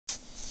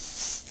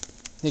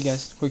Hey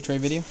guys, quick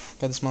trade video.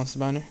 Got this monster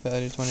binder,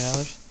 valued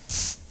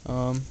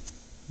 $20.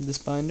 This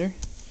binder,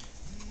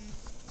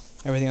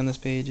 everything on this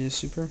page is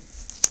super.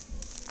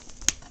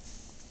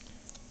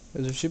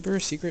 Those are super,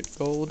 secret,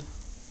 gold,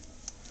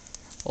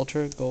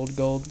 ultra, gold,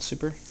 gold,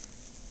 super.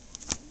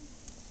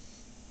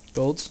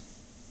 Golds,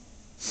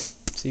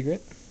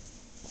 secret.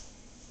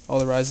 All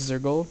the rises are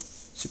gold,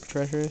 super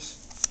treasures.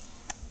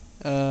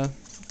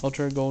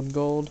 Ultra, gold,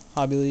 gold,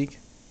 Hobby League.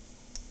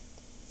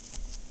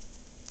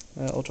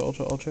 Ultra,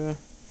 ultra, ultra.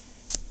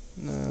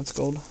 That's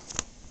gold.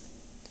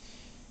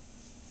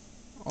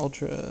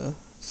 Ultra,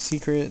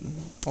 secret,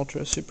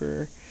 ultra,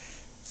 super.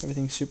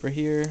 Everything's super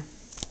here.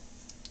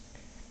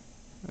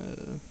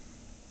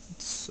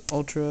 It's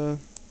ultra,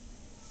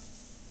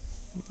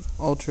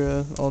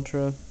 ultra,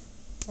 ultra,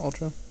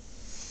 ultra.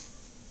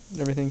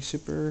 Everything's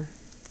super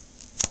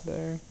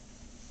there.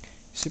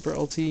 Super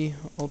ulti,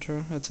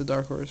 ultra. That's a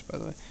dark horse, by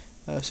the way.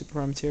 Super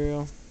prime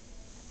material.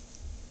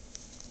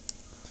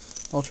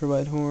 Ultra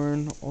white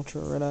horn,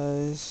 ultra red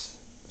eyes.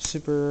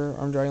 Super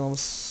arm dragon level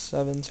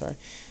 7. Sorry.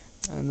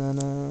 And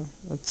then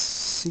that's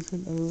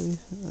secret, I believe.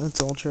 That's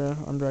ultra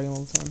arm dragon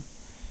level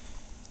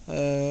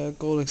 10.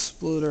 Gold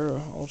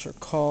exploder, ultra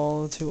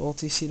call, 2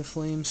 ulti seed of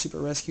flame, super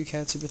rescue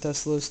cat, super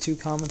Thessalos, 2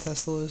 common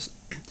Thessalos,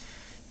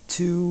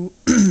 2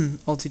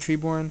 ulti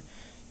treeborn,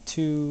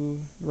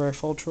 2 rare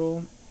fall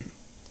troll,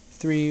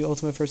 3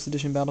 ultimate first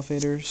edition battle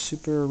fader,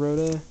 super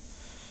rhoda,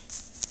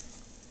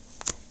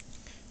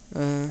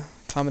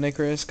 common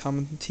Icarus,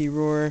 common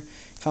T-roar,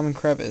 common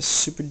crevice,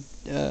 super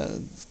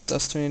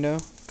dust tornado,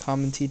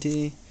 common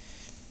TT.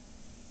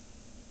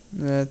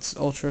 That's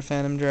ultra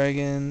phantom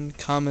dragon,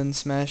 common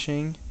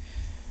smashing,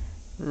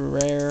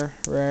 rare,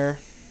 rare,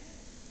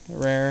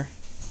 rare,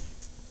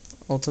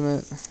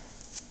 ultimate,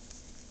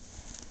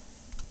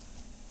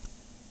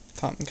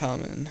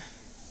 common,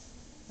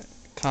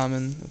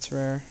 that's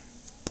rare,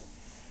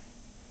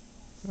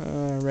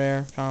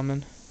 rare,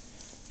 common,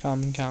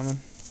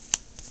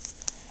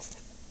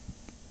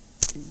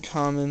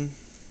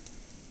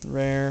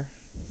 rare,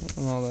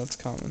 well, that's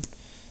common.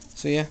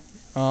 So yeah,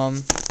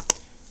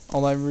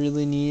 all I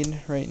really need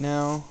right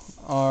now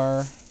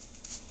are,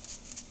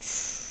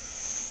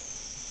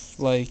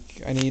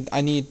 like, I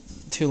need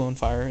 2 Lone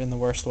Fire in the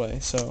worst way.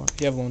 So if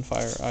you have Lone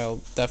Fire,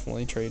 I'll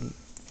definitely trade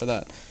for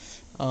that.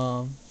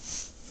 Let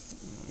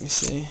me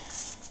see.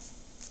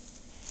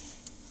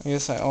 I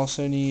guess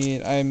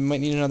I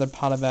might need another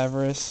Pot of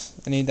Avarice.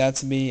 I need that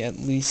to be at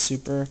least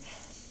super.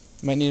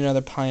 Might need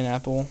another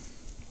Pineapple.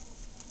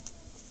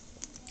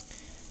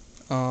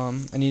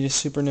 I need a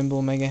super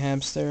nimble Mega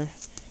Hamster.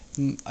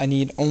 I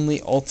need only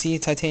ulti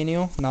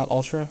Titanial, not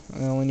ultra.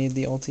 I only need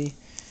the ulti.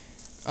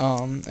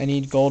 I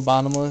need gold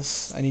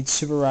bottomless. I need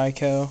super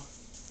Raikou.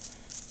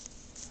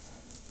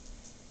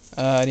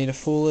 I need a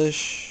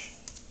foolish,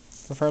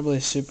 preferably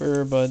a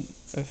super, but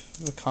if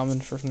the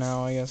common for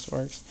now, I guess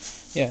works.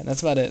 Yeah,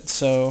 that's about it.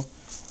 So,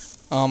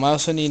 I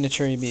also need a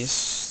Cherry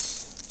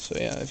Beast. So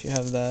yeah, if you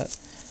have that,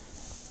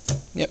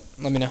 yep,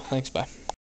 let me know. Thanks, bye.